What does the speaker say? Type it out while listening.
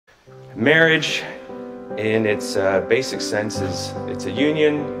Marriage, in its basic sense, it's a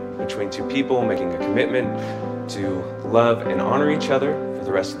union between two people making a commitment to love and honor each other for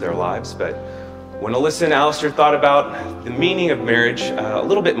the rest of their lives. But when Alissa and Alastair thought about the meaning of marriage a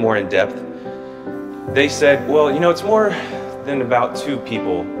little bit more in depth, they said, well, you know, it's more than about two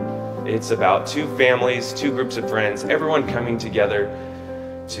people. It's about two families, two groups of friends, everyone coming together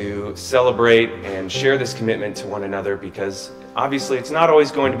to celebrate and share this commitment to one another, because obviously it's not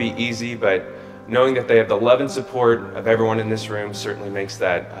always going to be easy, but knowing that they have the love and support of everyone in this room certainly makes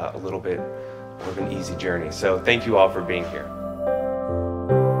that a little bit more of an easy journey. So thank you all for being here.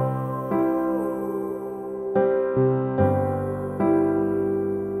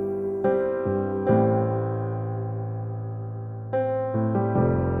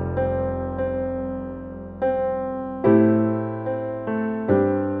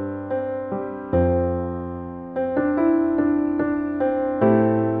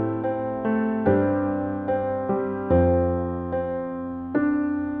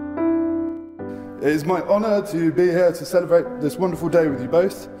 It is my honour to be here to celebrate this wonderful day with you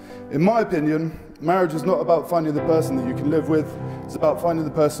both. In my opinion, marriage is not about finding the person that you can live with, it's about finding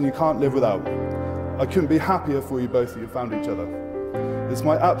the person you can't live without. I couldn't be happier for you both that you found each other. It's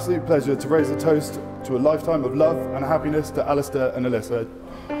my absolute pleasure to raise a toast to a lifetime of love and happiness to Alastair and Alissa.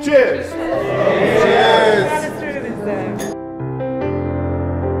 Cheers! Cheers! Cheers!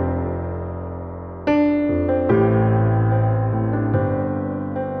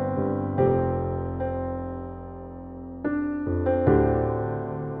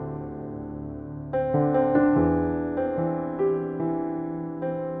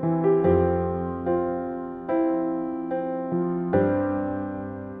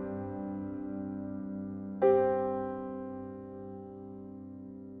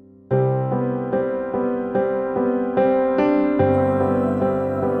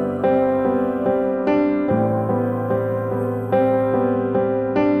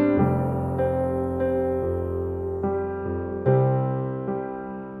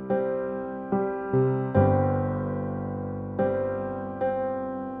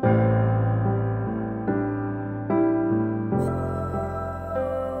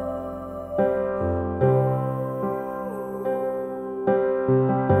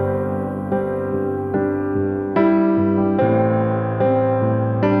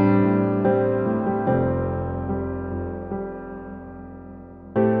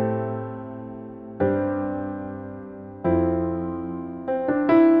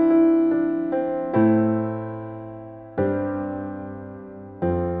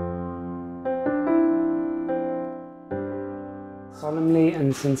 Solemnly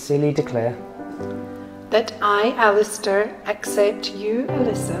and sincerely declare that I, Alastair, accept you,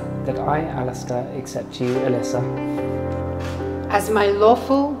 Alissa, that I, Alastair, accept you, Alissa, as my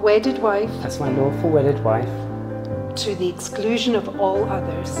lawful wedded wife, to the exclusion of all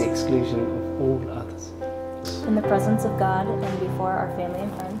others, in the presence of God and before our family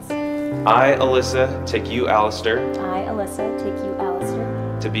and friends. I, Alissa, take you, Alastair, I, Alissa, take you,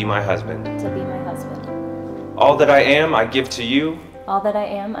 Alastair, to be my husband. All that I am, I give to you. All that I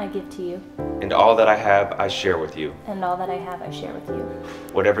am, I give to you. And all that I have, I share with you. And all that I have, I share with you.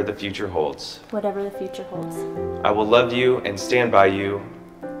 Whatever the future holds. Whatever the future holds. I will love you and stand by you.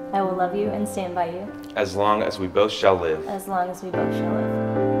 I will love you and stand by you. As long as we both shall live. As long as we both shall live.